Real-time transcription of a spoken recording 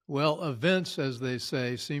Well, events, as they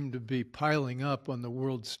say, seem to be piling up on the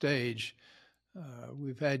world stage.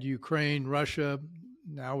 We've had Ukraine, Russia.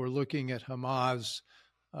 Now we're looking at Hamas,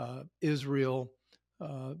 Israel.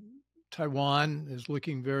 Uh, Taiwan is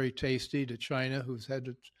looking very tasty to China, who's had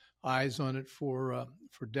its eyes on it for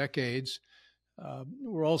decades.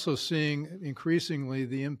 We're also seeing increasingly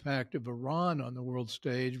the impact of Iran on the world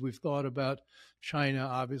stage. We've thought about China,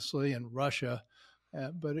 obviously, and Russia,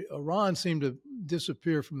 but Iran seemed to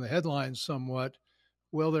disappear from the headlines somewhat.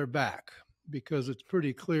 Well, they're back because it's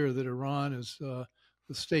pretty clear that Iran is the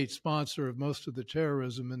state sponsor of most of the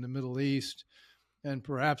terrorism in the Middle East, and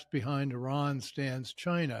perhaps behind Iran stands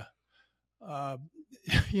China. Uh,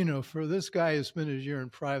 for this guy who spent his year in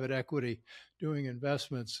private equity doing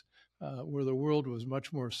investments where the world was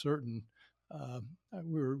much more certain,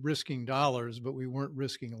 we were risking dollars, but we weren't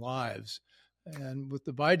risking lives. And with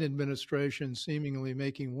the Biden administration seemingly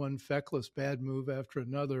making one feckless bad move after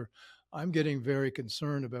another, I'm getting very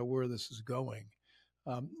concerned about where this is going.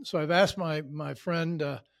 So I've asked my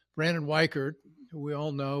friend Brandon Wiechert, who we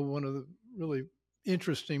all know, one of the really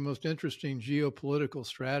most interesting geopolitical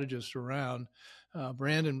strategists around.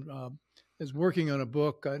 Brandon is working on a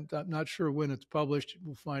book. I'm not sure when it's published.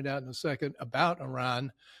 We'll find out in a second, about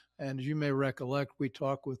Iran. And as you may recollect, we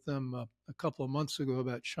talked with them a couple of months ago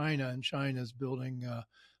about China, and China's building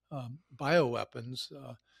bioweapons.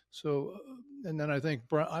 And then I think,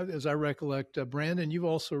 as I recollect, Brandon, you've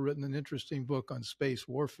also written an interesting book on space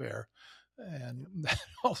warfare. And that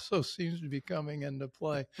also seems to be coming into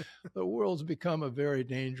play. The world's become a very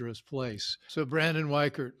dangerous place. So, Brandon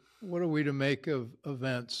Wiechert, what are we to make of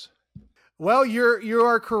events? Well, you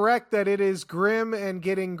are correct that it is grim and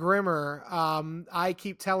getting grimmer. I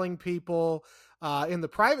keep telling people in the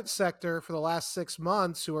private sector for the last 6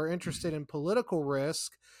 months who are interested in political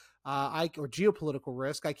risk, or geopolitical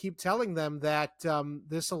risk, I keep telling them that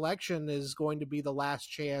this election is going to be the last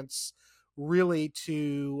chance really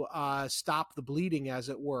to stop the bleeding, as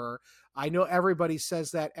it were. I know everybody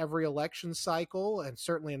says that every election cycle, and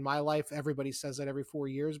certainly in my life, everybody says that every 4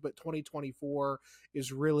 years, but 2024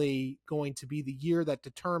 is really going to be the year that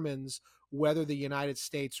determines whether the United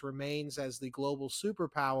States remains as the global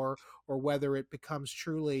superpower or whether it becomes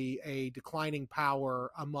truly a declining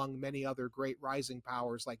power among many other great rising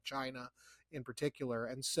powers like China in particular.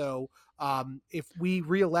 And so if we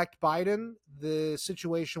reelect Biden, the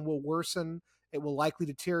situation will worsen. It will likely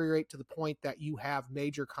deteriorate to the point that you have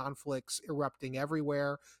major conflicts erupting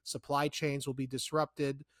everywhere. Supply chains will be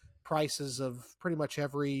disrupted. Prices of pretty much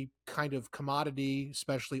every kind of commodity,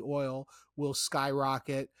 especially oil, will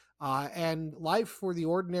skyrocket. And life for the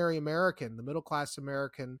ordinary American, the middle-class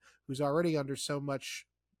American, who's already under so much,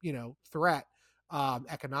 threat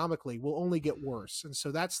economically, will only get worse. And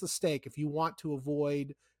so that's the stake. If you want to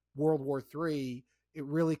avoid World War III, it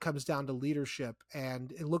really comes down to leadership.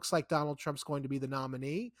 And it looks like Donald Trump's going to be the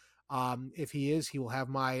nominee. If he is, he will have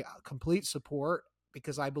my complete support,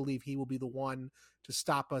 because I believe he will be the one to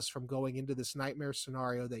stop us from going into this nightmare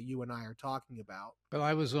scenario that you and I are talking about. Well,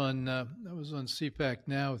 I was on CPAC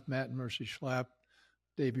Now with Matt and Mercy Schlapp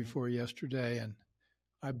day before yesterday, and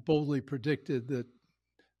I boldly predicted that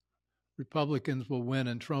Republicans will win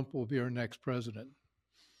and Trump will be our next president.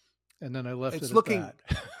 And then I left it at that.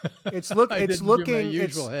 It's looking my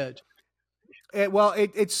usual hedge.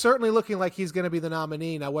 It's certainly looking like he's going to be the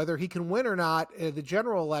nominee. Now, whether he can win or not, the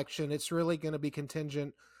general election, it's really going to be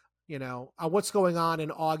contingent, on what's going on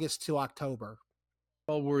in August to October.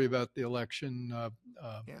 I'll worry about the election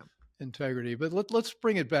integrity, but let's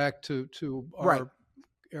bring it back to our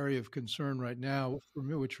area of concern right now,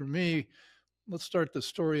 which for me, let's start the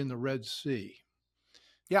story in the Red Sea.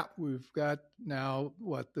 Yeah, we've got now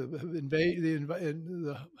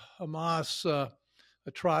the Hamas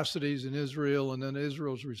atrocities in Israel, and then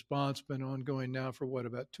Israel's response been ongoing now for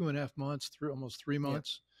about 2.5 months, almost 3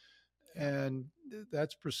 months, and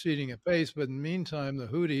that's proceeding at pace. But in the meantime, the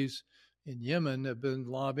Houthis in Yemen have been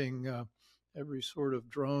lobbing every sort of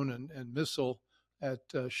drone and missile at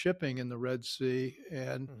shipping in the Red Sea,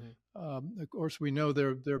 and of course we know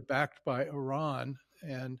they're backed by Iran,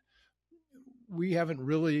 and we haven't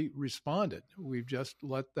really responded. We've just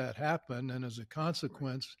let that happen, and as a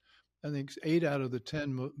consequence, I think 8 out of the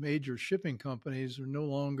 10 major shipping companies are no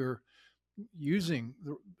longer using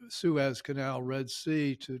the Suez Canal, Red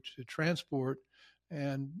Sea to transport,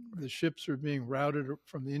 and the ships are being routed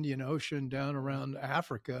from the Indian Ocean down around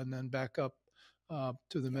Africa and then back up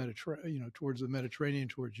to the Mediterranean, towards the Mediterranean,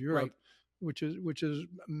 towards Europe, which is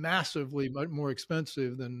massively more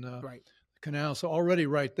expensive than the canal. So already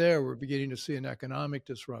right there, we're beginning to see an economic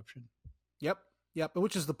disruption. Yep. Yep,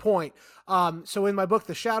 which is the point. So in my book,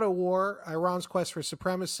 The Shadow War, Iran's Quest for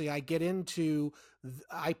Supremacy, I get into,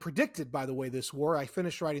 I predicted, by the way, this war. I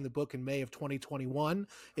finished writing the book in May of 2021.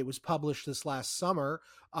 It was published this last summer.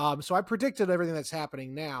 So I predicted everything that's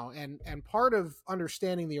happening now. And part of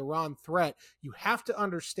understanding the Iran threat, you have to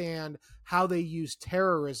understand how they use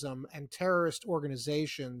terrorism and terrorist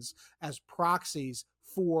organizations as proxies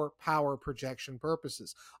for power projection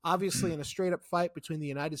purposes. Obviously, in a straight up fight between the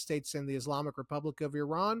United States and the Islamic Republic of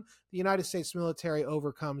Iran, the United States military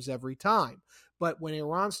overcomes every time. But when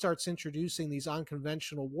Iran starts introducing these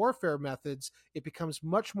unconventional warfare methods, it becomes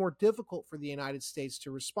much more difficult for the United States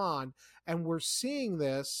to respond. And we're seeing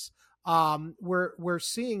this. We're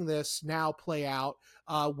seeing this now play out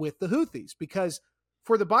with the Houthis, because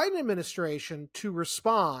for the Biden administration to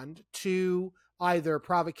respond to either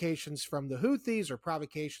provocations from the Houthis or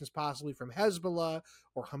provocations possibly from Hezbollah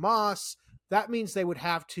or Hamas, that means they would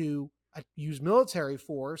have to use military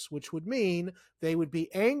force, which would mean they would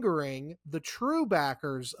be angering the true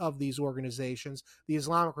backers of these organizations, the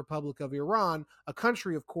Islamic Republic of Iran, a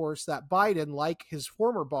country, of course, that Biden, like his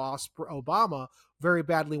former boss, Obama, very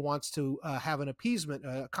badly wants to have an appeasement,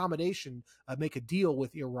 accommodation, make a deal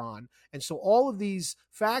with Iran. And so all of these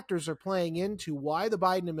factors are playing into why the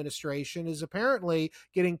Biden administration is apparently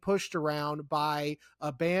getting pushed around by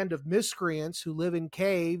a band of miscreants who live in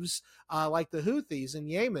caves like the Houthis in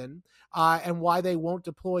Yemen, and why they won't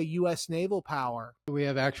deploy U.S. naval power. We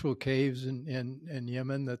have actual caves in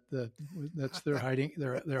Yemen that's their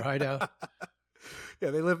hideout. Yeah,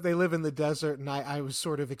 they live in the desert, and I was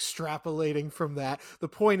sort of extrapolating from that. The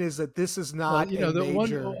point is that this is not a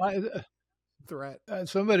major threat.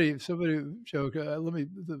 Somebody joked.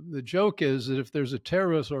 The joke is that if there's a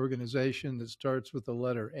terrorist organization that starts with the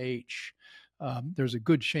letter H, there's a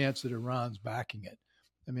good chance that Iran's backing it.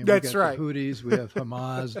 I mean, that's we got right. The Houthis, we have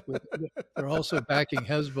Hamas. They're also backing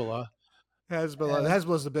Hezbollah.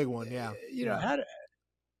 Hezbollah is the big one. Yeah. You know how to.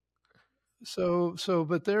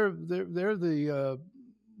 But they're the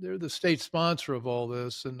state sponsor of all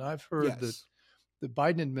this, and I've heard that the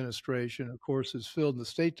Biden administration, of course, is filled. The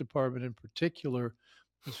State Department, in particular,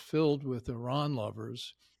 is filled with Iran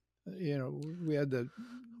lovers. You know, we had the.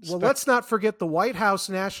 Well, let's not forget the White House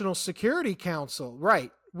National Security Council.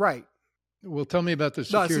 Right. Well, tell me about the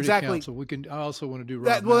Security Council. I also want to do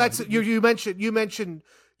that. Well, that's you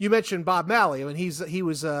mentioned Bob Malley. I mean, he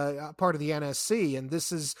was part of the NSC, and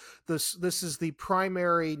this is the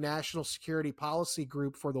primary national security policy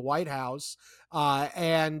group for the White House,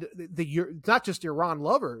 and not just Iran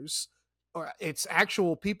lovers. It's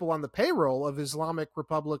actual people on the payroll of Islamic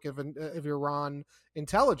Republic of Iran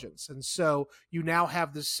intelligence. And so you now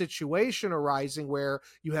have this situation arising where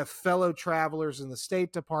you have fellow travelers in the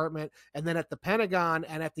State Department, and then at the Pentagon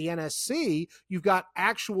and at the NSC, you've got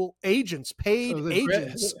actual agents, paid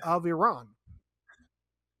agents of Iran.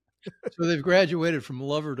 So they've graduated from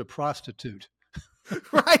lover to prostitute.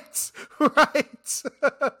 Right.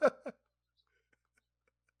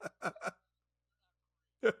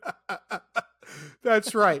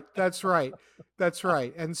 That's right.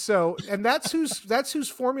 And that's who's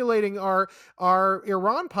formulating our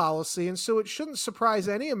Iran policy. And so it shouldn't surprise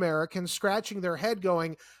any American scratching their head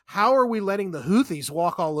going, how are we letting the Houthis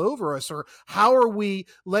walk all over us? Or how are we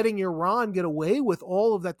letting Iran get away with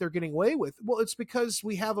all of that they're getting away with? Well, it's because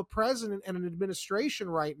we have a president and an administration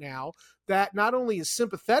right now that not only is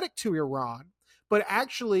sympathetic to Iran, but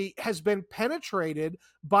actually has been penetrated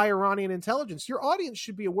by Iranian intelligence. Your audience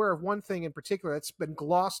should be aware of one thing in particular that's been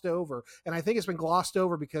glossed over, and I think it's been glossed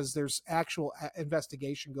over because there's actual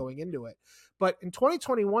investigation going into it. But in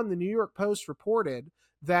 2021, the New York Post reported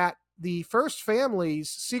that the First Family's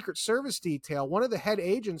Secret Service detail, one of the head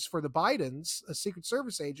agents for the Bidens, a Secret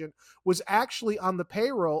Service agent, was actually on the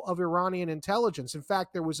payroll of Iranian intelligence. In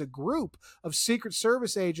fact, there was a group of Secret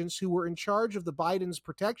Service agents who were in charge of the Bidens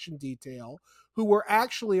protection detail who were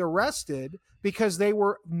actually arrested because they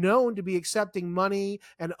were known to be accepting money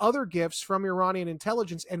and other gifts from Iranian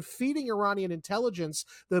intelligence and feeding Iranian intelligence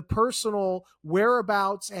the personal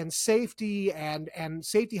whereabouts and safety and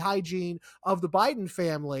safety hygiene of the Biden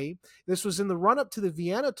family. This was in the run-up to the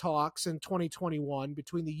Vienna talks in 2021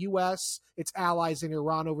 between the U.S., its allies, and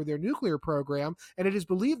Iran over their nuclear program. And it is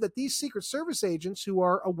believed that these Secret Service agents who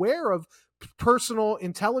are aware of personal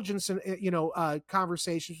intelligence and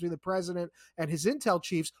conversations between the president and his intel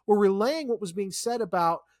chiefs were relaying what was being said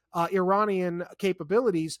about Iranian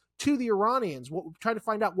capabilities to the Iranians, trying to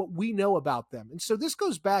find out what we know about them. And so this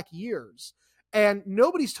goes back years, and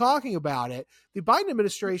nobody's talking about it. The Biden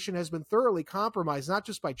administration has been thoroughly compromised, not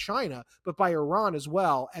just by China, but by Iran as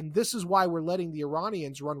well. And this is why we're letting the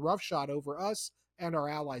Iranians run roughshod over us and our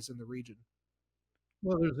allies in the region.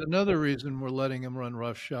 Well, there's another reason we're letting them run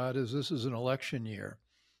roughshod is this is an election year.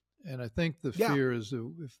 And I think the Yeah, fear is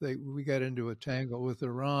that if we got into a tangle with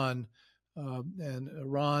Iran, and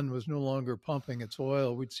Iran was no longer pumping its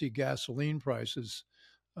oil, we'd see gasoline prices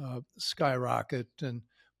skyrocket. And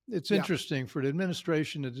it's yeah, interesting for an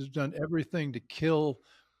administration that has done everything to kill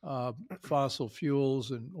fossil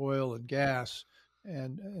fuels and oil and gas,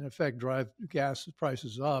 and in effect drive gas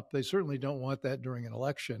prices up. They certainly don't want that during an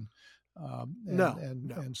election. And no, and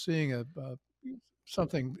no, and seeing a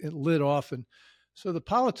something it lit off. And so the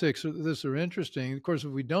politics of this are interesting. Of course,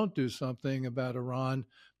 if we don't do something about Iran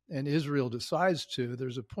and Israel decides to,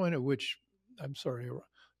 there's a point at which, I'm sorry,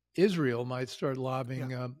 Israel might start yeah,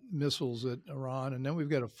 lobbing missiles at Iran, and then we've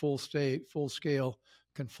got a full scale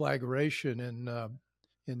conflagration in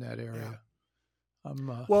that yeah. area.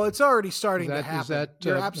 Well, it's already Is starting to happen. that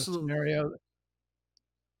You're a absolutely scenario?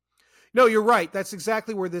 No, you're right. That's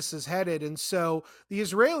exactly where this is headed. And so the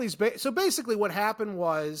Israelis, so basically what happened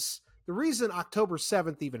was the reason October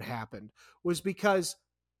 7th even happened was because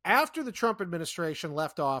after the Trump administration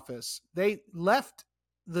left office, they left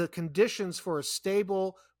the conditions for a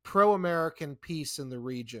stable, pro American peace in the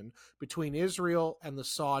region between Israel and the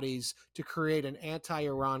Saudis to create an anti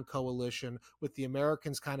Iran coalition, with the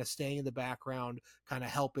Americans kind of staying in the background, kind of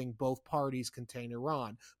helping both parties contain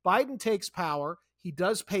Iran. Biden takes power. He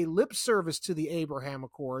does pay lip service to the Abraham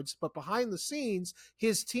Accords, but behind the scenes,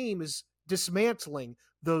 his team is dismantling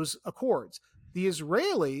those accords. The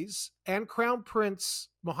Israelis and Crown Prince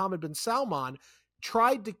Mohammed bin Salman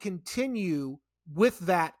tried to continue with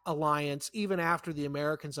that alliance even after the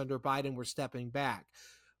Americans under Biden were stepping back.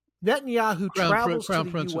 Netanyahu travels to Crown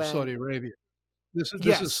the Prince of UN. Saudi Arabia. Yes,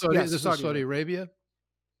 yes, This is Saudi Saudi Arabia. Arabia.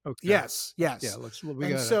 Okay. Yes, Yeah. yes. We And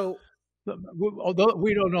gotta. so, Although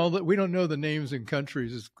we don't know the names and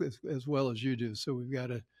countries as well as you do, so we've got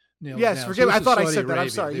to nail it yes, down. So forgive me. this I is thought I Saudi said that. I'm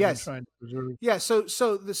Arabia. sorry. They've been Yes. trying to preserve. Yeah, so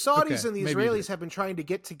the Saudis Okay, and the maybe you Israelis did. have been trying to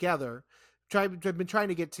get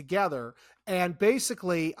together, and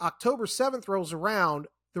basically October 7th rolls around.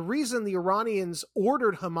 The reason the Iranians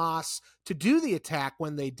ordered Hamas to do the attack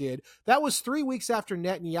when they did, that was 3 weeks after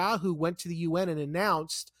Netanyahu went to the UN and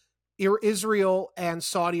announced Israel and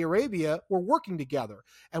Saudi Arabia were working together.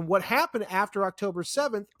 And what happened after October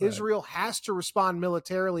 7th, Right. Israel has to respond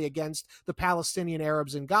militarily against the Palestinian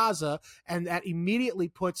Arabs in Gaza. And that immediately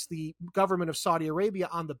puts the government of Saudi Arabia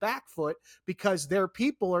on the back foot because their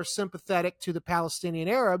people are sympathetic to the Palestinian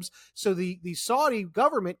Arabs. So the Saudi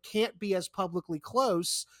government can't be as publicly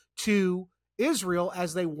close to Israel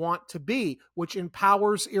as they want to be, which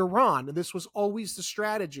empowers Iran. And this was always the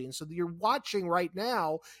strategy. And so you're watching right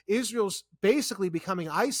now, Israel's basically becoming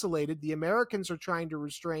isolated. The Americans are trying to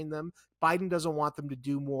restrain them. Biden doesn't want them to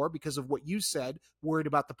do more because of what you said, worried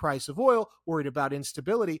about the price of oil, worried about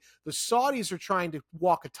instability. The Saudis are trying to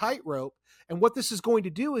walk a tightrope. And what this is going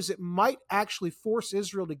to do is it might actually force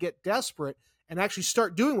Israel to get desperate and actually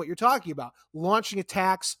start doing what you're talking about, launching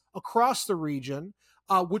attacks across the region,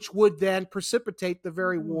 which would then precipitate the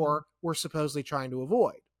very war we're supposedly trying to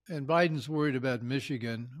avoid. And Biden's worried about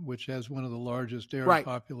Michigan, which has one of the largest Arab Right.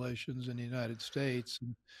 populations in the United States,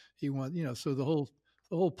 and he wants, so the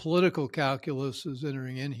whole political calculus is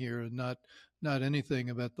entering in here, and not anything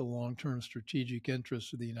about the long-term strategic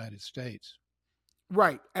interests of the United States.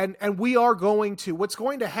 Right. And we are going to, what's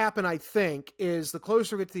going to happen, I think, is the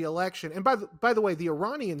closer we get to the election. And by the way, the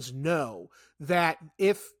Iranians know that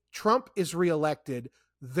if Trump is reelected,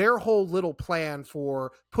 their whole little plan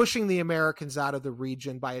for pushing the Americans out of the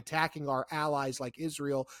region by attacking our allies like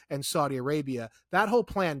Israel and Saudi Arabia, that whole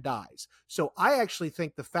plan dies. So I actually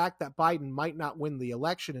think the fact that Biden might not win the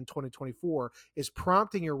election in 2024 is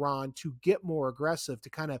prompting Iran to get more aggressive, to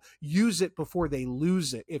kind of use it before they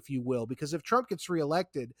lose it, if you will. Because if Trump gets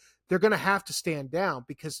reelected, they're going to have to stand down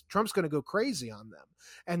because Trump's going to go crazy on them.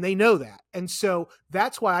 And they know that. And so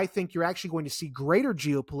that's why I think you're actually going to see greater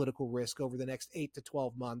geopolitical risk over the next 8 to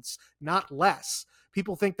 12 months, not less.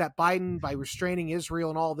 People think that Biden, by restraining Israel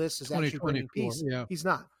and all this, is actually bringing peace. Yeah. He's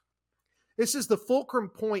not. This is the fulcrum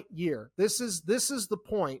point year. This is the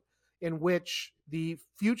point in which the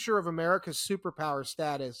future of America's superpower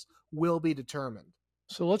status will be determined.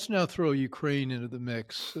 So let's now throw Ukraine into the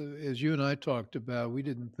mix. As you and I talked about, we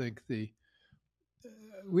didn't think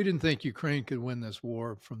Ukraine could win this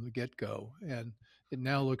war from the get-go, and it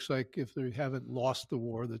now looks like if they haven't lost the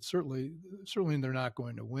war, that certainly they're not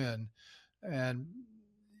going to win. And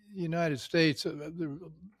the United States,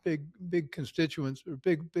 the big constituents or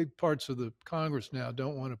big parts of the Congress now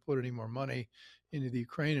don't want to put any more money into the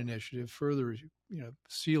Ukraine initiative, further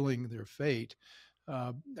sealing their fate.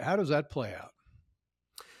 How does that play out?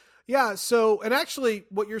 Yeah. So, and actually,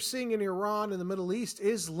 what you're seeing in Iran and the Middle East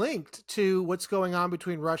is linked to what's going on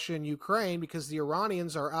between Russia and Ukraine, because the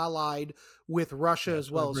Iranians are allied with Russia Yeah, as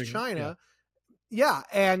that's what well I'm as bringing. Yeah. China. Yeah,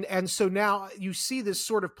 and so now you see this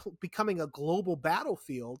sort of becoming a global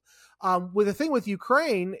battlefield. With the thing with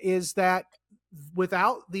Ukraine is that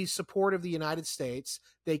without the support of the United States,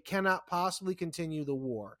 they cannot possibly continue the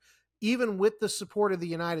war. Even with the support of the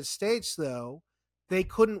United States, though, they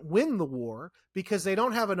couldn't win the war because they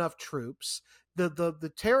don't have enough troops.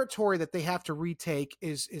 The territory that they have to retake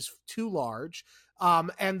is too large,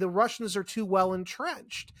 and the Russians are too well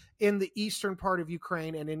entrenched in the eastern part of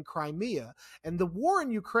Ukraine and in Crimea. And the war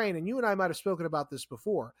in Ukraine, and you and I might have spoken about this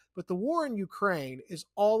before, but the war in Ukraine is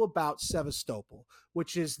all about Sevastopol,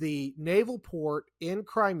 which is the naval port in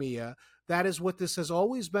Crimea. That is what this has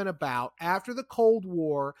always been about. After the Cold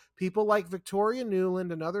War, people like Victoria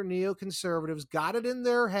Nuland and other neoconservatives got it in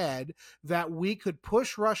their head that we could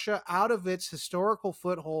push Russia out of its historical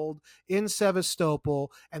foothold in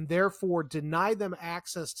Sevastopol and therefore deny them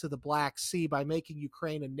access to the Black Sea by making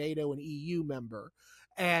Ukraine a NATO and EU member.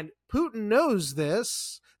 And Putin knows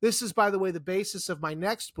this. This is, by the way, the basis of my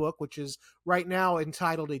next book, which is right now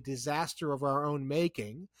entitled A Disaster of Our Own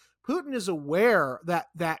Making. Putin is aware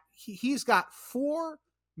that he's got 4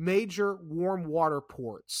 major warm water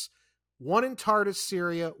ports, one in Tartus,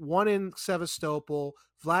 Syria, one in Sevastopol,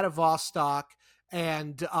 Vladivostok,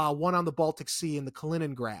 and one on the Baltic Sea in the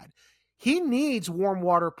Kaliningrad. He needs warm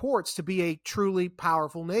water ports to be a truly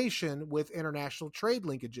powerful nation with international trade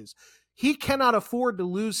linkages. He cannot afford to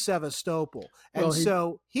lose Sevastopol. And Well,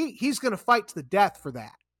 so he's going to fight to the death for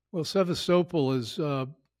that. Sevastopol is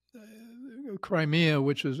Crimea,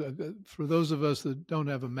 which is for those of us that don't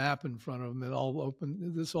have a map in front of them, it all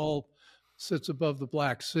open. This all sits above the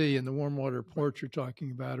Black Sea, and the warm water ports you're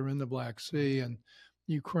talking about are in the Black Sea, and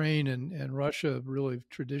Ukraine and Russia really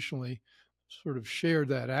traditionally sort of shared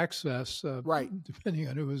that access, Right. depending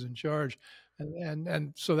on who was in charge.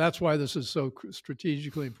 And so that's why this is so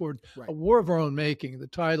strategically important. Right. A war of our own making. The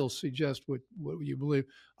title suggests what you believe.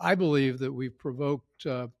 I believe that we've provoked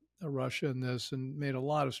Russia in this and made a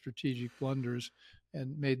lot of strategic blunders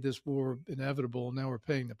and made this war inevitable. Now we're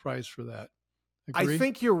paying the price for that. I Agree?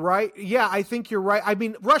 think you're right. Yeah, I think you're right. I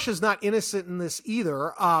mean, Russia's not innocent in this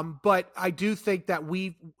either. But I do think that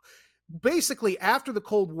we basically, after the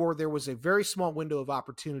Cold War, there was a very small window of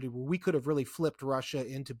opportunity where we could have really flipped Russia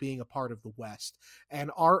into being a part of the West.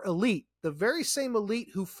 And our elite, the very same elite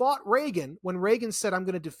who fought Reagan when Reagan said, I'm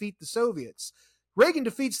going to defeat the Soviets. Reagan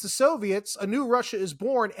defeats the Soviets, a new Russia is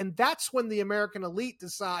born, and that's when the American elite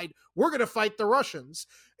decide, we're going to fight the Russians.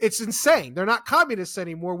 It's insane. They're not communists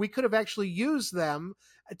anymore. We could have actually used them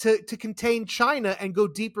to contain China and go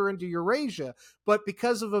deeper into Eurasia. But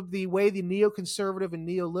because of the way the neoconservative and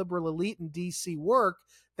neoliberal elite in DC work,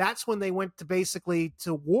 that's when they went to basically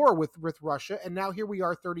to war with Russia. And now here we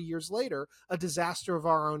are 30 years later, a disaster of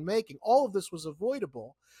our own making. All of this was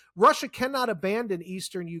avoidable. Russia cannot abandon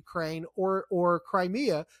eastern Ukraine or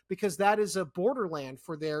Crimea because that is a borderland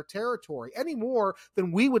for their territory any more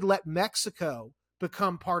than we would let Mexico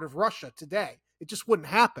become part of Russia today. It just wouldn't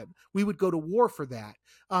happen. We would go to war for that.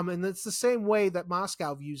 And it's the same way that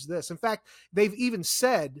Moscow views this. In fact, they've even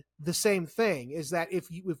said the same thing, is that if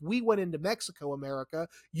we went into Mexico, America,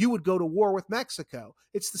 you would go to war with Mexico.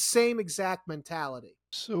 It's the same exact mentality.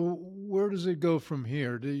 So where does it go from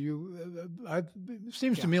here? Do you? It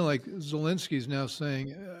seems to me like Zelensky's now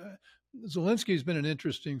saying. Zelensky's been an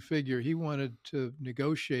interesting figure. He wanted to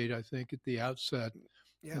negotiate, I think, at the outset,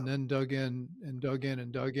 and then dug in and dug in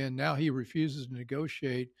and dug in. Now he refuses to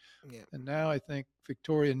negotiate, and now I think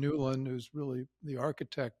Victoria Nuland, who's really the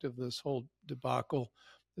architect of this whole debacle,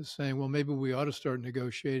 is saying, well, maybe we ought to start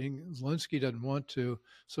negotiating. Zelensky doesn't want to,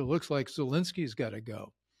 so it looks like Zelensky's got to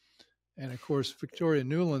go. And of course, Victoria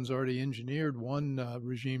Nuland's already engineered one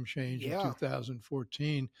regime change in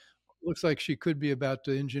 2014. Looks like she could be about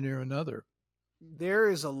to engineer another. There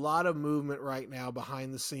is a lot of movement right now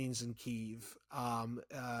behind the scenes in Kyiv.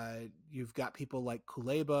 You've got people like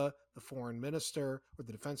Kuleba, the foreign minister or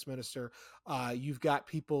the defense minister. You've got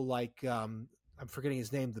people like, I'm forgetting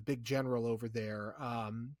his name, the big general over there.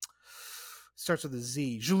 Starts with a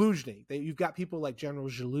Z, Zaluzhny. You've got people like General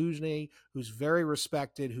Zaluzhny, who's very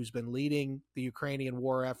respected, who's been leading the Ukrainian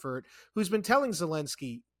war effort, who's been telling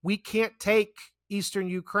Zelensky, we can't take eastern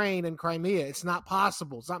Ukraine and Crimea. It's not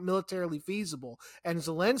possible. It's not militarily feasible. And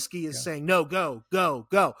Zelensky is saying, no, go, go,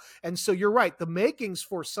 go. And so you're right. The makings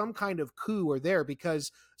for some kind of coup are there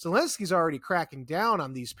because Zelensky's already cracking down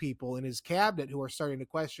on these people in his cabinet who are starting to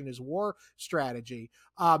question his war strategy.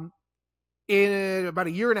 in about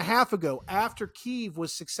a year and a half ago, after Kyiv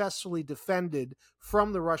was successfully defended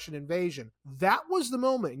from the Russian invasion. That was the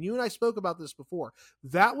moment, and you and I spoke about this before,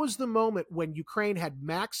 that was the moment when Ukraine had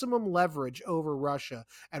maximum leverage over Russia,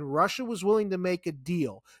 and Russia was willing to make a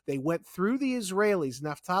deal. They went through the Israelis,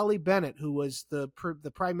 Naftali Bennett, who was the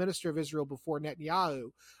prime minister of Israel before Netanyahu,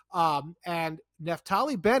 and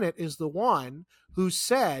Naftali Bennett is the one who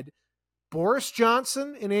said Boris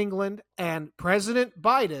Johnson in England and President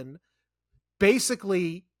Biden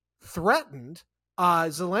basically threatened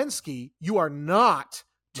Zelensky, you are not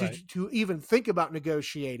to even think about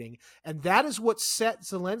negotiating. And that is what set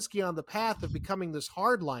Zelensky on the path of becoming this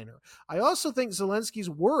hardliner. I also think Zelensky's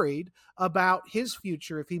worried about his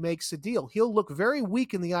future if he makes a deal. He'll look very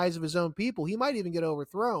weak in the eyes of his own people. He might even get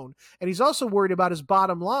overthrown. And he's also worried about his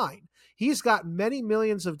bottom line. He's got many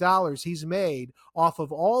millions of dollars he's made off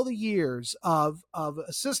of all the years of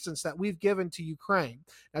assistance that we've given to Ukraine.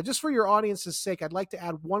 Now, just for your audience's sake, I'd like to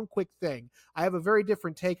add one quick thing. I have a very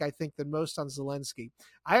different take, I think, than most on Zelensky.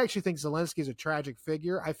 I actually think Zelensky is a tragic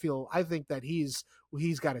figure. I think that he's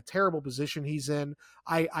got a terrible position he's in.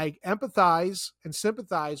 I empathize and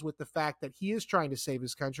sympathize with the fact that he is trying to save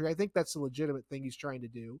his country. I think that's a legitimate thing he's trying to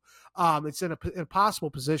do. It's in an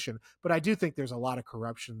impossible position, but I do think there's a lot of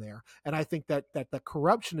corruption there. And I think that the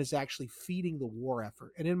corruption is actually feeding the war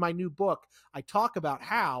effort. And in my new book, I talk about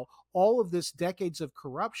how all of this decades of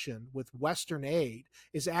corruption with Western aid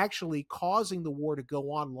is actually causing the war to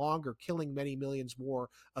go on longer, killing many millions more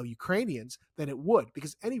of Ukrainians than it would.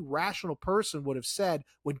 Because any rational person would have said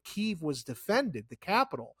when Kyiv was defended, the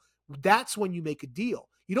capital, that's when you make a deal.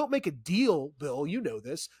 You don't make a deal, Bill, you know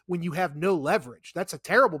this, when you have no leverage. That's a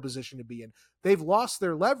terrible position to be in. They've lost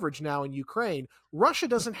their leverage now in Ukraine. Russia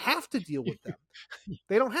doesn't have to deal with them.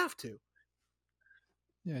 They don't have to.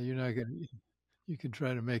 Yeah, you're not going to. You can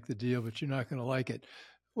try to make the deal, but you're not going to like it.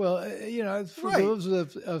 Well, for those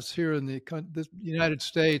of us here in the United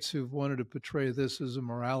States who've wanted to portray this as a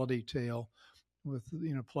morality tale with,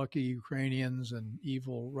 plucky Ukrainians and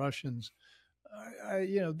evil Russians,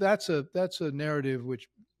 that's a narrative which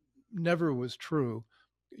never was true.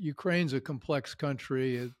 Ukraine's a complex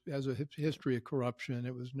country. It has a history of corruption.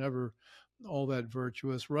 It was never all that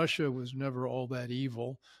virtuous. Russia was never all that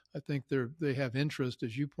evil. I think they have interest,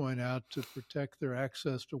 as you point out, to protect their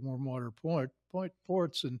access to warm water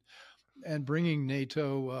ports and bringing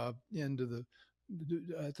NATO into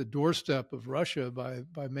at the doorstep of Russia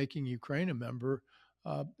by making Ukraine a member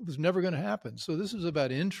was never going to happen. So this is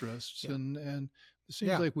about interests, and it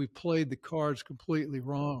seems like we've played the cards completely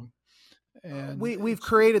wrong. And we've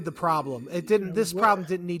created the problem. It didn't. This problem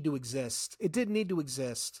didn't need to exist. It didn't need to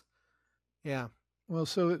exist. Yeah. Well,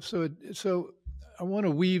 so I want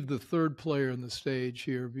to weave the third player in the stage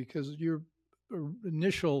here, because your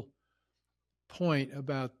initial point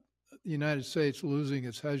about the United States losing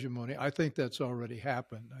its hegemony, I think that's already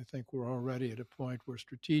happened. I think we're already at a point where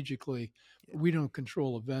strategically we don't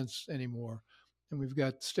control events anymore. And we've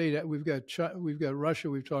got Russia,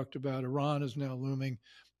 we've talked about. Iran is now looming.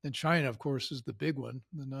 And China, of course, is the big one,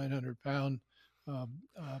 the 900-pound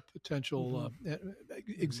potential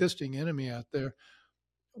existing enemy out there.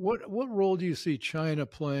 What role do you see China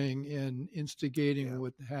playing in instigating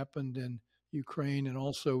what happened in Ukraine, and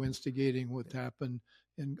also instigating what happened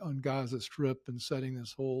on Gaza Strip and setting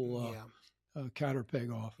this whole counter peg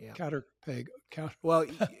off? Well,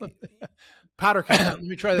 powder keg. Let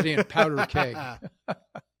me try that again. Powder keg.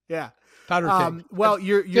 Yeah. Powder keg. Well,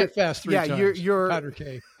 you're get fast three times. You're powder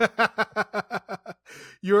keg.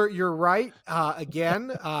 You're right.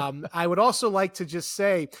 Again, I would also like to just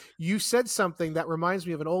say, you said something that reminds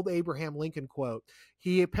me of an old Abraham Lincoln quote.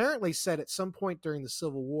 He apparently said at some point during the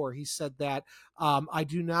Civil War, he said that I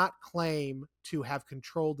do not claim to have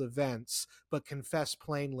controlled events, but confess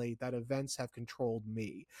plainly that events have controlled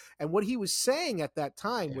me. And what he was saying at that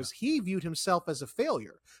time was he viewed himself as a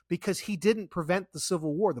failure because he didn't prevent the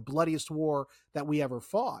Civil War, the bloodiest war that we ever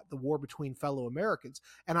fought, the war between fellow Americans.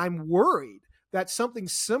 And I'm worried that something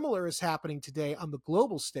similar is happening today on the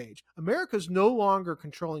global stage. America's no longer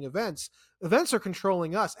controlling events. Events are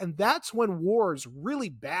controlling us. And that's when wars, really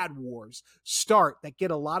bad wars, start that get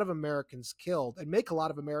a lot of Americans killed and make a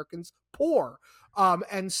lot of Americans poor.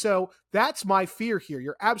 And so that's my fear here.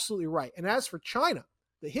 You're absolutely right. And as for China,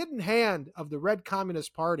 the hidden hand of the Red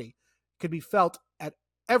Communist Party could be felt at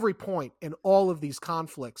every point in all of these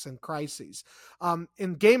conflicts and crises.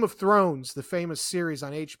 In Game of Thrones, the famous series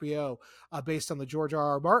on HBO based on the George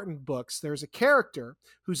R.R. Martin books, there's a character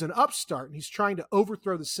who's an upstart and he's trying to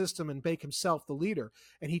overthrow the system and make himself the leader.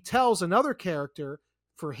 And he tells another character,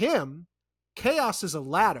 for him, chaos is a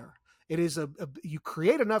ladder. It is you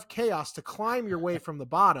create enough chaos to climb your way from the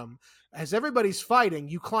bottom. As everybody's fighting,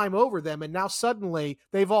 you climb over them, and now suddenly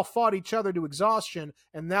they've all fought each other to exhaustion,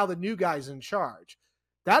 and now the new guy's in charge.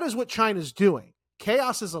 That is what China's doing.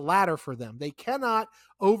 Chaos is a ladder for them. They cannot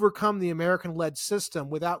overcome the American-led system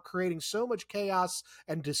without creating so much chaos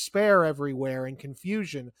and despair everywhere and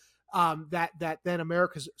confusion that then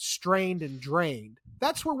America's strained and drained.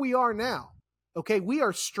 That's where we are now. Okay, we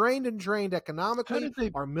are strained and drained economically.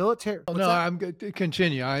 Our military. No, I'm going to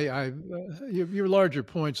continue. Your larger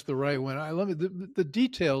point's the right one. The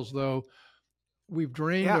details, though. We've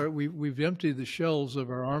drained we've emptied the shelves of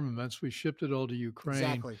our armaments. We shipped it all to Ukraine.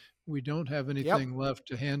 Exactly. We don't have anything left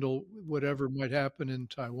to handle whatever might happen in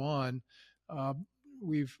Taiwan.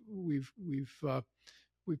 We've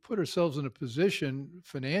put ourselves in a position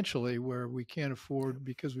financially where we can't afford,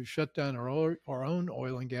 because we shut down our own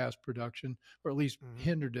oil and gas production, or at least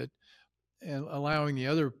hindered it, and allowing the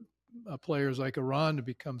other players like Iran to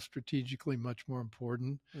become strategically much more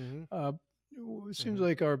important. It seems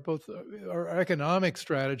like our economic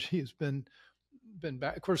strategy has been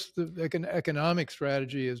back. Of course, the economic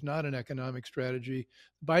strategy is not an economic strategy.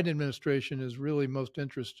 The Biden administration is really most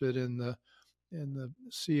interested in the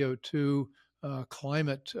CO2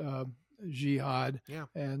 climate jihad,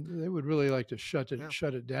 and they would really like to shut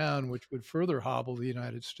it down, which would further hobble the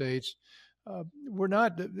United States. We're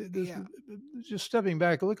not just stepping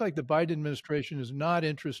back. It looked like the Biden administration is not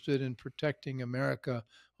interested in protecting America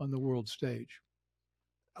on the world stage.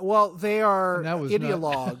 Well, they are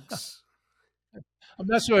ideologues. I'm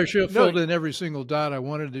not sure I should have filled in every single dot I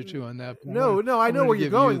wanted to on that. No, I know where you're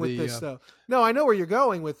going with this, though. No, I know where you're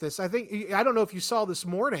going with this. I don't know if you saw this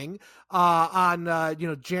morning on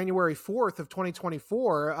January 4th of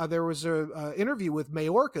 2024, there was a interview with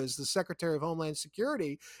Mayorkas, the Secretary of Homeland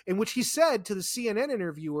Security, in which he said to the CNN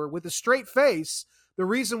interviewer with a straight face, the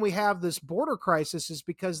reason we have this border crisis is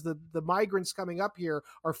because the migrants coming up here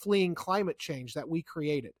are fleeing climate change that we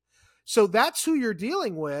created. So that's who you're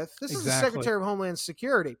dealing with. This is the Secretary of Homeland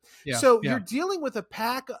Security. You're dealing with a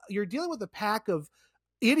pack. You're dealing with a pack of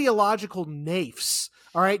ideological naifs.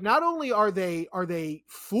 All right. Not only are they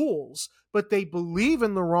fools, but they believe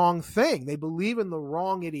in the wrong thing. They believe in the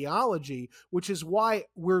wrong ideology, which is why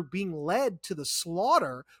we're being led to the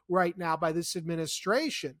slaughter right now by this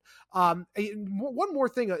administration. One more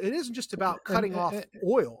thing. It isn't just about cutting off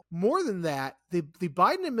oil. More than that, the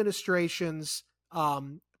Biden administration's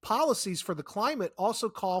policies for the climate also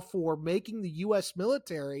call for making the U.S.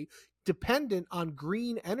 military dependent on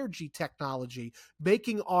green energy technology,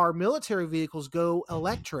 making our military vehicles go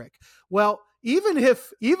electric. Well, even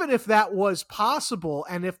if that was possible,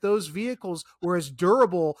 and if those vehicles were as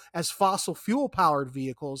durable as fossil fuel powered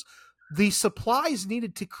vehicles, the supplies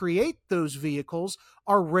needed to create those vehicles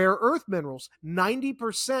are rare earth minerals.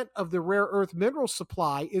 90% of the rare earth mineral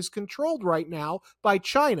supply is controlled right now by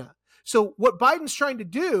China. So what Biden's trying to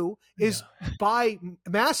do is buy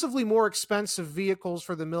massively more expensive vehicles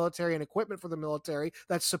for the military and equipment for the military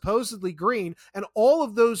that's supposedly green. And all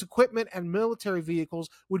of those equipment and military vehicles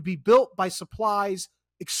would be built by supplies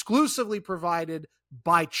exclusively provided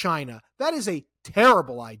by China. That is a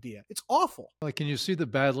terrible idea. It's awful. Like, can you see the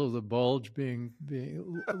Battle of the Bulge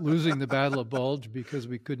losing the Battle of Bulge because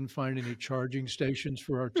we couldn't find any charging stations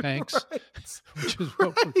for our tanks, which is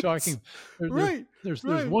what we're talking. There's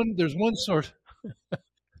one sort.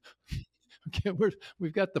 Okay,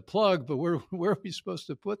 we've got the plug, but where are we supposed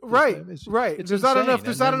to put this? Right. There's not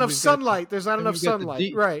enough sunlight. There's not enough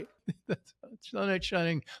sunlight. Right. The sun ain't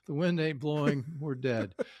shining. The wind ain't blowing. We're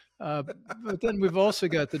dead. But then we've also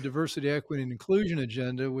got the diversity, equity, and inclusion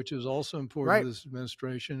agenda, which is also important to this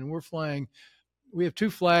administration. And we have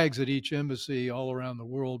two flags at each embassy all around the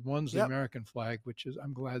world. One's the American flag, which is,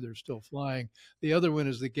 I'm glad they're still flying. The other one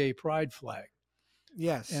is the gay pride flag.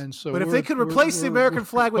 Yes. And so, but if they could replace the American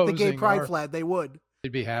flag with the gay pride flag, they would.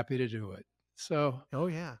 They'd be happy to do it. So,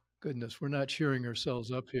 goodness, we're not cheering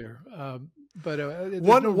ourselves up here. But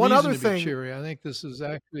one other thing, cheery. I think this is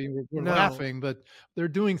actually we're laughing, but they're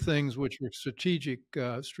doing things which are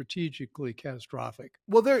strategically catastrophic.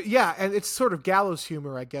 Well, and it's sort of gallows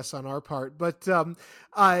humor, I guess, on our part. But the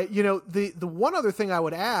one other thing I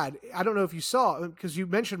would add, I don't know if you saw, because you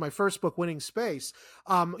mentioned my first book, Winning Space.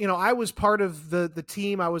 I was part of the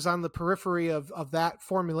team. I was on the periphery of that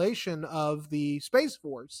formulation of the Space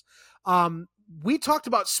Force. We talked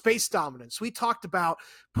about space dominance. We talked about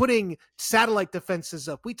putting satellite defenses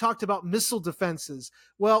up. We talked about missile defenses.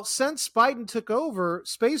 Well, since Biden took over,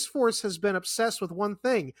 Space Force has been obsessed with one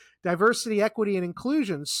thing: diversity, equity, and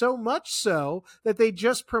inclusion. So much so that they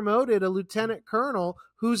just promoted a lieutenant colonel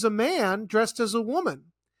who's a man dressed as a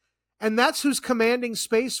woman. And that's who's commanding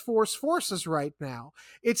Space Force forces right now.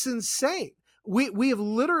 It's insane. We have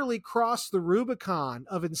literally crossed the Rubicon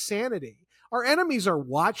of insanity. Our enemies are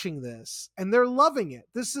watching this and they're loving it.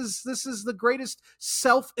 This is the greatest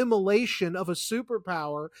self-immolation of a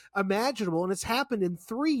superpower imaginable, and it's happened in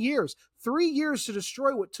 3 years. 3 years to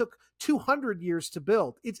destroy what took 200 years to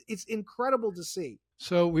build. It's incredible to see.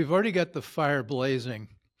 So we've already got the fire blazing.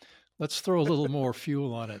 Let's throw a little more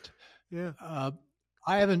fuel on it. Yeah.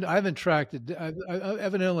 I haven't tracked it.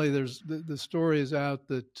 Evidently, there's the story is out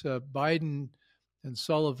that Biden and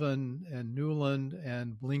Sullivan and Newland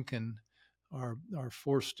and Blinken are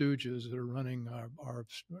four stooges that are running our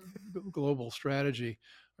global strategy,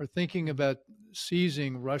 are thinking about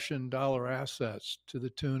seizing Russian dollar assets to the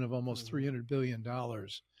tune of almost $300 billion.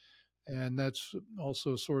 And that's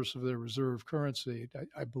also a source of their reserve currency,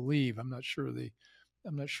 I believe. I'm not sure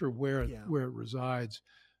where it resides.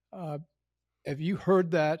 Have you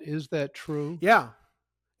heard that? Is that true? Yeah.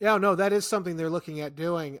 No, that is something they're looking at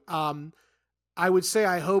doing. I would say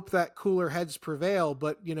I hope that cooler heads prevail,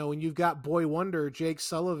 but when you've got boy wonder Jake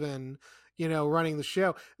Sullivan, running the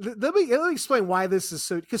show, let me explain why this is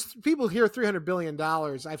so, because people hear $300 billion.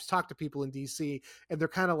 I've talked to people in DC and they're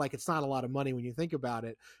kind of like, it's not a lot of money when you think about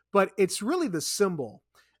it, but it's really the symbol.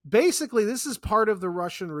 Basically, this is part of the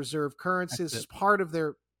Russian reserve currency. This is part of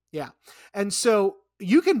their, And so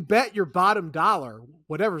you can bet your bottom dollar,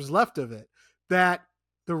 whatever's left of it, that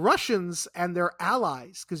the Russians and their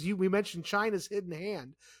allies, because we mentioned China's hidden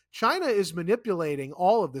hand, China is manipulating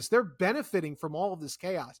all of this. They're benefiting from all of this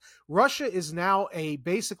chaos. Russia is now a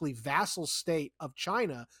basically vassal state of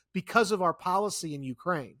China because of our policy in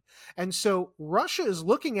Ukraine. And so Russia is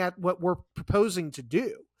looking at what we're proposing to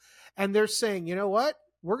do. And they're saying, you know what?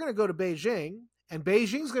 We're going to go to Beijing, and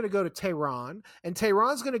Beijing's going to go to Tehran, and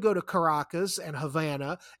Tehran's going to go to Caracas and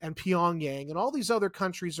Havana and Pyongyang and all these other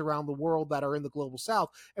countries around the world that are in the global south.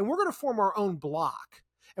 And we're going to form our own bloc.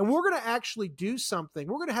 And we're going to actually do something.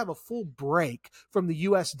 We're going to have a full break from the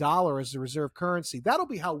US dollar as the reserve currency. That'll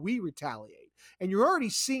be how we retaliate. And you're already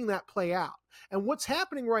seeing that play out. And what's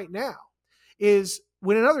happening right now is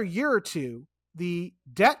when another year or two, the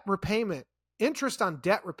interest on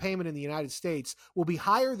debt repayment in the United States will be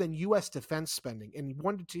higher than U.S. defense spending in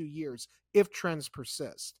 1 to 2 years if trends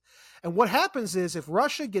persist. And what happens is if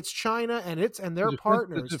Russia gets China and their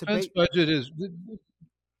partners, the defense budget is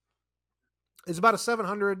about I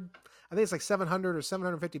think it's like $700 or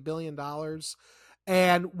 $750 billion.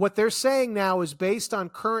 And what they're saying now is based on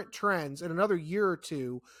current trends in another year or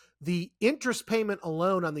two, the interest payment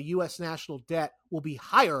alone on the U.S. national debt will be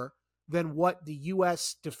higher than what the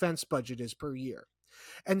U.S. defense budget is per year.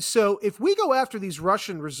 And so if we go after these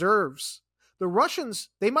Russian reserves, the Russians,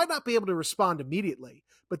 they might not be able to respond immediately,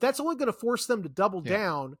 but that's only going to force them to double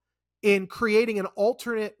down in creating an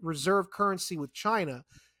alternate reserve currency with China.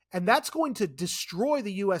 And that's going to destroy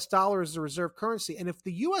the U.S. dollar as the reserve currency. And if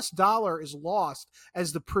the U.S. dollar is lost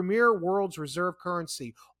as the premier world's reserve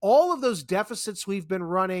currency, all of those deficits we've been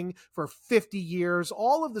running for 50 years,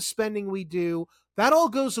 all of the spending we do, that all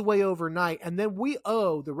goes away overnight. And then we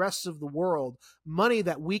owe the rest of the world money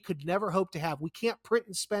that we could never hope to have. We can't print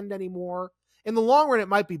and spend anymore. In the long run, it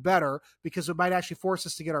might be better because it might actually force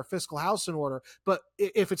us to get our fiscal house in order. But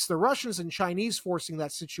if it's the Russians and Chinese forcing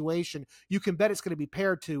that situation, you can bet it's going to be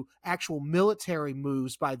paired to actual military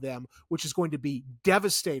moves by them, which is going to be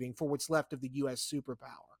devastating for what's left of the U.S.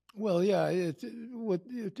 superpower. Well, yeah.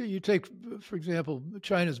 You take, for example,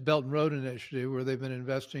 China's Belt and Road Initiative, where they've been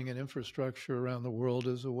investing in infrastructure around the world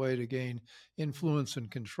as a way to gain influence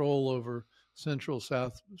and control over Central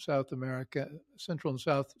and South America,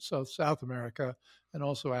 and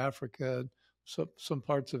also Africa, some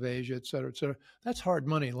parts of Asia, et cetera, et cetera. That's hard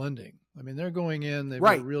money lending. I mean, they're going in, they've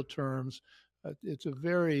got real terms. It's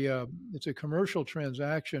a commercial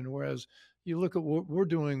transaction, whereas you look at what we're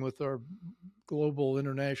doing with our global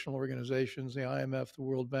international organizations, the IMF, the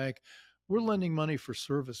World Bank, we're lending money for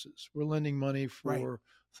services. We're lending money for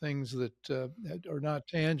things that are not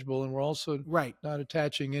tangible, and we're also not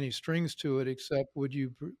attaching any strings to it. Except would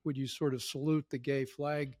you sort of salute the gay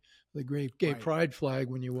flag, the great gay pride flag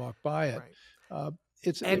when you walk by it?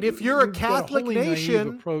 If you're a Catholic nation,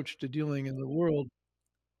 naive approach to dealing in the world.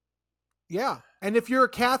 Yeah. And if you're a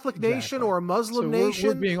Catholic nation or a Muslim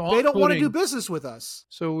nation, they don't want to do business with us.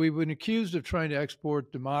 So we've been accused of trying to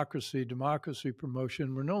export democracy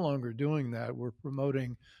promotion. We're no longer doing that. We're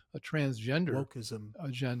promoting a transgender wokeism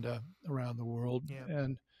agenda around the world.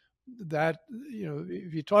 And that,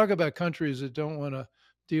 if you talk about countries that don't want to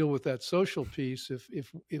deal with that social piece,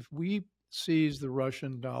 if we seize the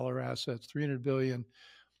Russian dollar assets, $300 billion,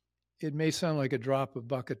 it may sound like a drop of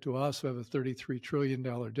bucket to us who have a $33 trillion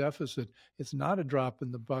deficit. It's not a drop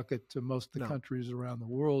in the bucket to most of the countries around the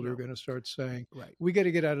world who are going to start saying, we got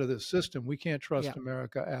to get out of this system. We can't trust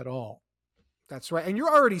America at all. That's right. And you're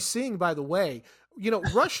already seeing, by the way,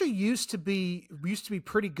 Russia used to be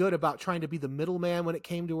pretty good about trying to be the middleman when it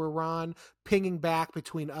came to Iran, pinging back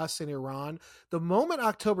between us and Iran. The moment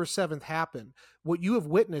October 7th happened, what you have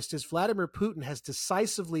witnessed is Vladimir Putin has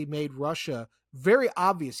decisively made Russia very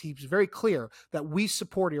obvious. He's very clear that we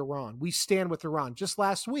support Iran. We stand with Iran. Just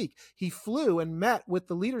last week, he flew and met with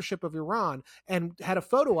the leadership of Iran and had a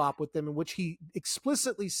photo op with them in which he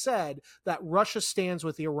explicitly said that Russia stands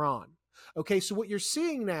with Iran. Okay, so what you're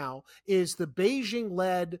seeing now is the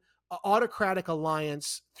Beijing-led autocratic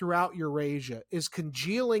alliance throughout Eurasia is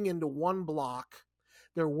congealing into one bloc.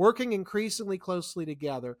 They're working increasingly closely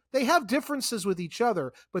together. They have differences with each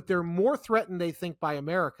other, but they're more threatened, they think, by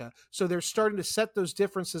America. So they're starting to set those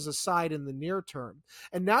differences aside in the near term.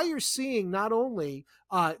 And now you're seeing not only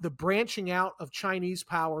the branching out of Chinese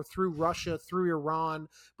power through Russia, through Iran,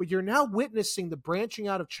 but you're now witnessing the branching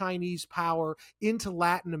out of Chinese power into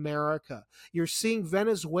Latin America. You're seeing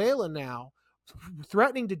Venezuela now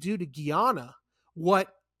threatening to do to Guyana what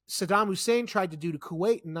Saddam Hussein tried to do to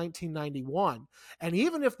Kuwait in 1991. And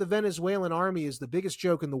even if the Venezuelan army is the biggest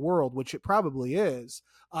joke in the world, which it probably is,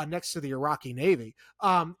 next to the Iraqi Navy,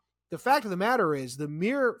 the fact of the matter is the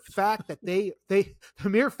mere fact that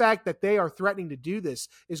they are threatening to do this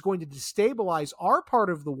is going to destabilize our part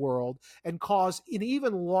of the world and cause an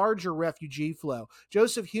even larger refugee flow.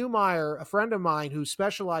 Joseph Humeyer, a friend of mine who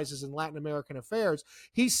specializes in Latin American affairs,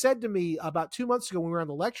 he said to me about 2 months ago when we were on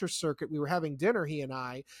the lecture circuit, we were having dinner, he and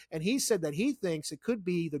I, and he said that he thinks it could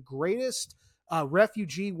be the greatest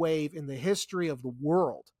refugee wave in the history of the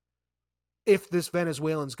world if this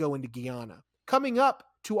Venezuelans go into Guyana. Coming up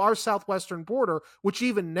to our southwestern border, which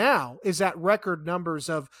even now is at record numbers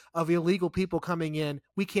of illegal people coming in,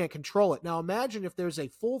 we can't control it. Now imagine if there's a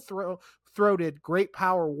full-throated great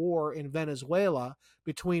power war in Venezuela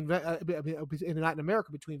in Latin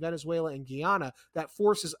America between Venezuela and Guyana that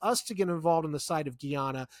forces us to get involved on the side of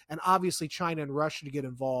Guyana and obviously China and Russia to get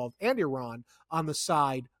involved and Iran on the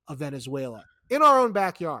side of Venezuela in our own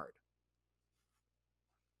backyard.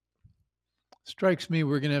 Strikes me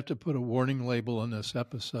we're going to have to put a warning label on this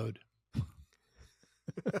episode.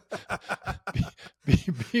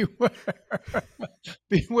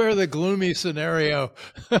 Beware the gloomy scenario.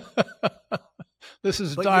 This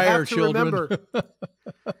is dire, children.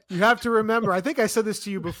 You have to remember. I think I said this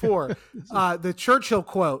to you before. The Churchill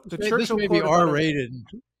quote. This may be R-rated.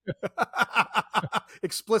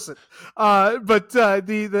 Explicit, but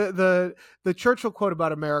the Churchill quote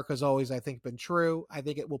about America has always, I think, been true. I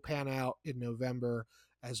think it will pan out in November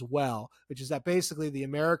as well, which is that basically the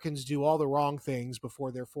Americans do all the wrong things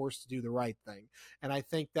before they're forced to do the right thing. And I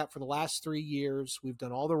think that for the last 3 years, we've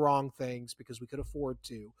done all the wrong things because we could afford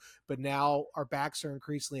to, but now our backs are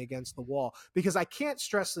increasingly against the wall. Because I can't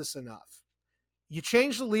stress this enough. You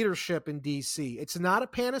change the leadership in D.C. It's not a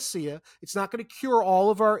panacea. It's not going to cure all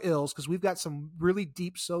of our ills because we've got some really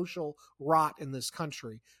deep social rot in this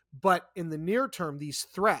country. But in the near term, these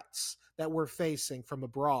threats that we're facing from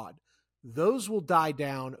abroad, those will die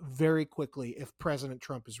down very quickly if President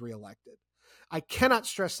Trump is reelected. I cannot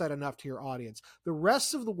stress that enough to your audience. The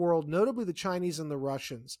rest of the world, notably the Chinese and the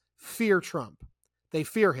Russians, fear Trump. They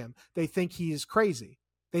fear him. They think he is crazy.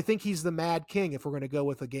 They think he's the Mad King, if we're going to go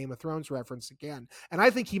with a Game of Thrones reference again. And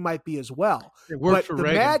I think he might be as well. It worked for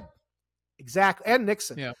Reagan. Exactly, and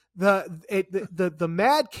Nixon. Yeah. The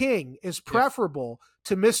Mad King is preferable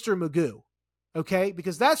to Mr. Magoo, okay?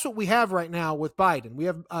 Because that's what we have right now with Biden. We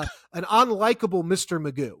have an unlikable Mr.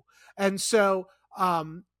 Magoo. And so,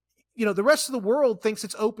 the rest of the world thinks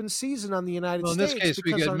it's open season on the United States. In this case,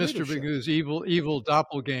 we get Mr. Magoo's evil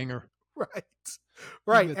doppelganger.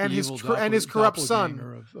 Right, and his corrupt son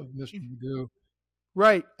of Mr. Magoo.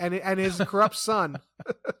 Right, and his corrupt son.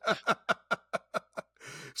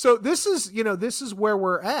 So this is where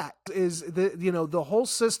we're at. Is the whole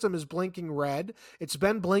system is blinking red. It's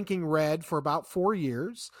been blinking red for about 4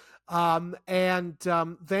 years. Thank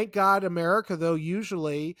God America, though,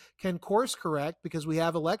 usually can course correct because we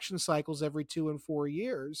have election cycles every 2 and 4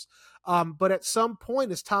 years. But at some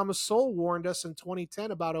point, as Thomas Sowell warned us in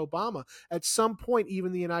 2010 about Obama, at some point,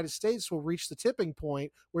 even the United States will reach the tipping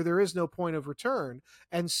point where there is no point of return.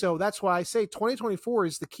 And so that's why I say 2024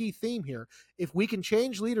 is the key theme here. If we can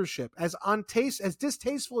change leadership, as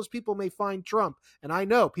distasteful as people may find Trump, and I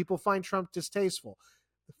know people find Trump distasteful,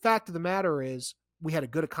 the fact of the matter is, we had a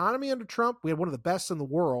good economy under Trump. We had one of the best in the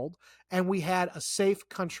world, and we had a safe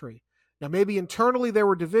country. Now, maybe internally there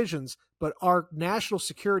were divisions, but our national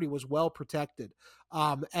security was well protected.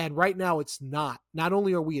 And right now it's not. Not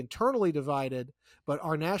only are we internally divided, but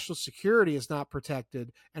our national security is not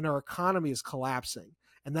protected and our economy is collapsing.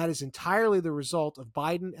 And that is entirely the result of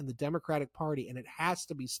Biden and the Democratic Party, and it has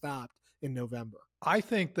to be stopped in November. I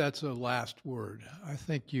think that's a last word. I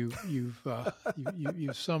think you've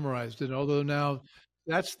summarized it. Although now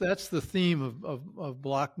that's the theme of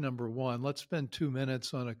block number one. Let's spend 2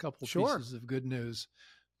 minutes on a couple Sure. pieces of good news,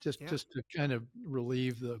 just to kind of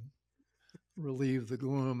relieve the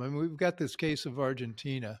gloom. I mean, we've got this case of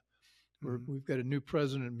Argentina, where we've got a new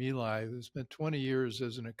president, Milei, who spent 20 years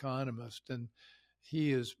as an economist, and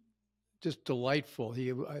he is just delightful.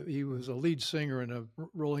 He was a lead singer in a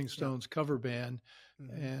Rolling Stones cover band,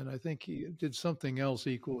 and I think he did something else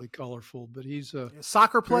equally colorful. But he's a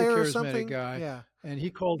soccer player very or charismatic something. guy, and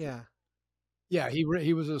he called. Yeah, he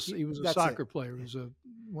was a soccer player. He was a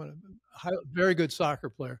very good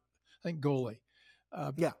soccer player. I think goalie.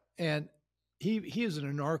 And he is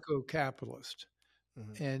an anarcho-capitalist.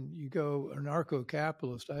 And you go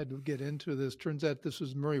anarcho-capitalist. I had to get into this. Turns out this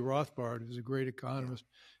was Murray Rothbard, who's a great economist.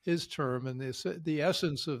 His term, and the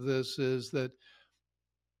essence of this is that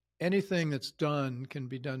anything that's done can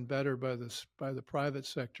be done better by the private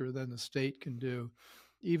sector than the state can do.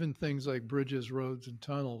 Even things like bridges, roads, and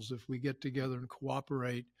tunnels. If we get together and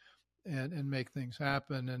cooperate and make things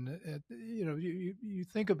happen, and you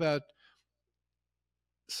think about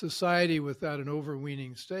society without an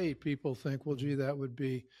overweening state, people think, well, gee, that would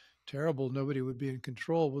be terrible. Nobody would be in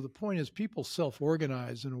control. Well, the point is, people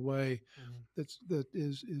self-organize in a way that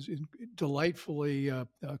is delightfully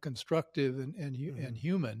constructive and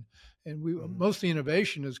human. And most of the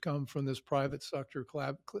innovation has come from this private sector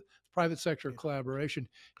collaboration.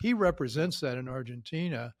 He represents that in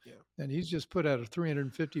Argentina, and he's just put out a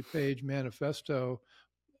 350-page manifesto.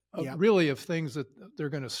 Really of things that they're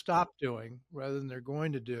going to stop doing rather than they're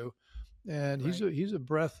going to do, and he's a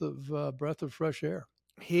breath of fresh air.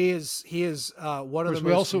 He is one of the.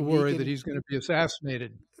 We also worry that he's going to be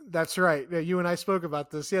assassinated. That's right. You and I spoke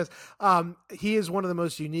about this. Yes, he is one of the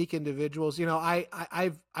most unique individuals. You know,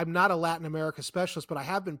 I'm not a Latin America specialist, but I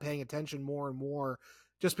have been paying attention more and more.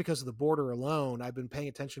 Just because of the border alone, I've been paying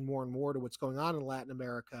attention more and more to what's going on in Latin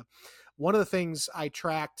America. One of the things I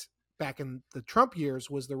tracked back in the Trump years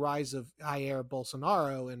was the rise of Jair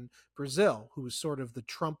Bolsonaro in Brazil, who was sort of the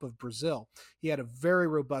Trump of Brazil. He had a very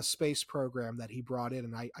robust space program that he brought in,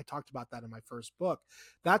 and I talked about that in my first book.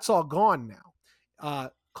 That's all gone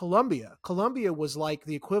now. Colombia was like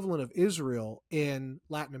the equivalent of Israel in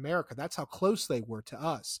Latin America. That's how close they were to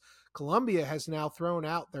us. Colombia has now thrown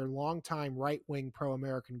out their longtime right-wing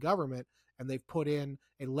pro-American government, and they've put in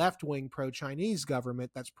a left-wing pro-Chinese government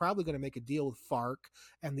that's probably going to make a deal with FARC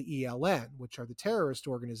and the ELN, which are the terrorist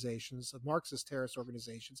organizations, the Marxist terrorist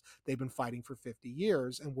organizations they've been fighting for 50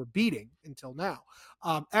 years and were beating until now.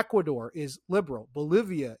 Ecuador is liberal.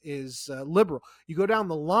 Bolivia is liberal. You go down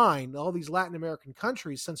the line, all these Latin American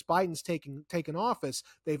countries, since Biden's taken office,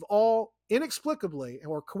 they've all inexplicably,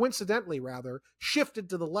 or coincidentally rather, shifted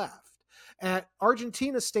to the left. And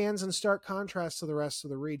Argentina stands in stark contrast to the rest of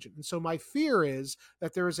the region. And so my fear is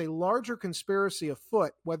that there is a larger conspiracy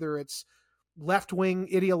afoot, whether it's left-wing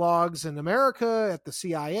ideologues in America at the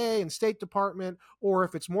CIA and State Department, or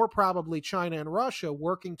if it's more probably China and Russia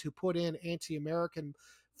working to put in anti-American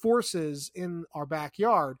forces in our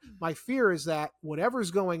backyard. My fear is that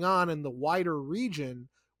whatever's going on in the wider region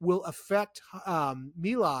will affect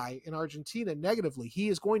Milei in Argentina negatively. He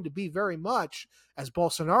is going to be very much, as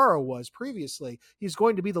Bolsonaro was previously, he's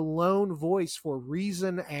going to be the lone voice for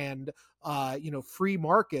reason and free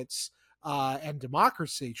markets and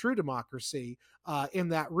democracy, true democracy in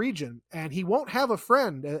that region. And he won't have a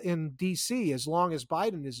friend in D.C. as long as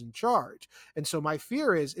Biden is in charge. And so my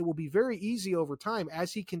fear is it will be very easy over time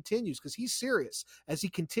as he continues, because he's serious, as he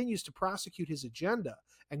continues to prosecute his agenda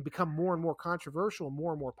and become more and more controversial and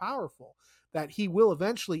more powerful, that he will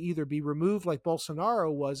eventually either be removed like Bolsonaro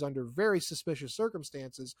was under very suspicious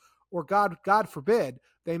circumstances, or God forbid,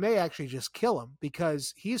 they may actually just kill him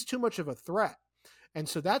because he's too much of a threat. And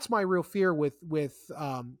so that's my real fear with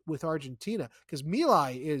Argentina, because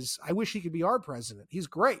Milei is, I wish he could be our president. He's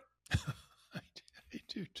great. I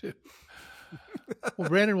do too. Well,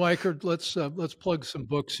 Brandon Wiechert, let's plug some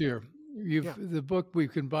books here. The book we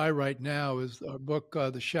can buy right now is our book,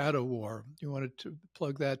 The Shadow War. You wanted to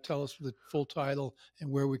plug that? Tell us the full title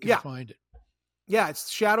and where we can find it. Yeah, it's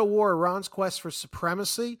Shadow War, Iran's Quest for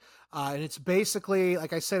Supremacy. And it's basically,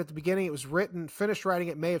 like I said at the beginning, it was finished writing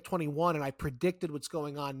it May of 21, and I predicted what's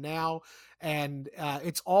going on now. And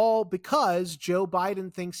it's all because Joe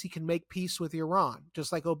Biden thinks he can make peace with Iran,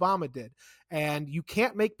 just like Obama did. And you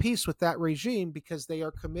can't make peace with that regime because they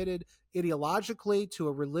are committed ideologically to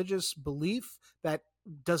a religious belief that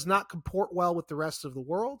does not comport well with the rest of the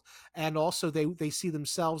world. And also they see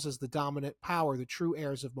themselves as the dominant power, the true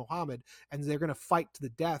heirs of Muhammad, and they're going to fight to the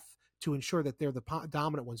death to ensure that they're the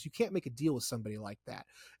dominant ones. You can't make a deal with somebody like that.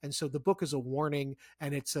 And so the book is a warning,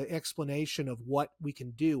 and it's an explanation of what we can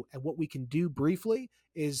do. And what we can do briefly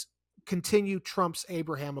is continue Trump's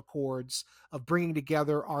Abraham Accords of bringing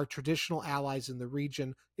together our traditional allies in the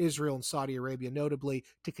region, Israel and Saudi Arabia notably,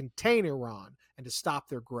 to contain Iran and to stop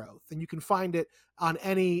their growth. And you can find it on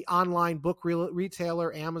any online book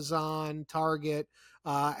retailer, Amazon, Target.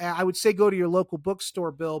 I would say go to your local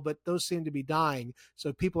bookstore, Bill, but those seem to be dying.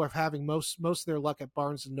 So people are having most of their luck at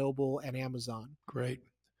Barnes and Noble and Amazon. Great.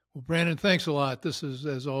 Well, Brandon, thanks a lot. This is,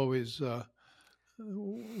 as always,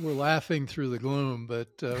 we're laughing through the gloom, but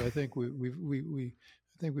I think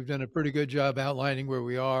we've done a pretty good job outlining where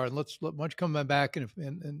we are. And let's come back in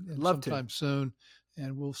sometime soon,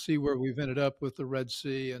 and we'll see where we've ended up with the Red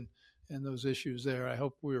Sea and those issues there. I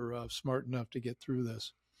hope we're smart enough to get through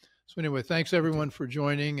this. So anyway, thanks everyone for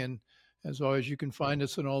joining. And as always, you can find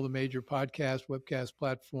us on all the major podcast, webcast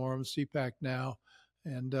platforms, CPAC Now.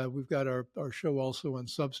 And we've got our show also on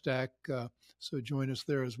Substack. So join us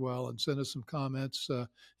there as well and send us some comments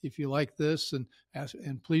if you like this,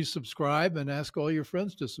 and please subscribe and ask all your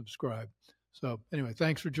friends to subscribe. So anyway,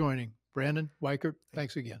 thanks for joining. Brandon Wiechert,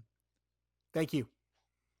 thanks again. Thank you.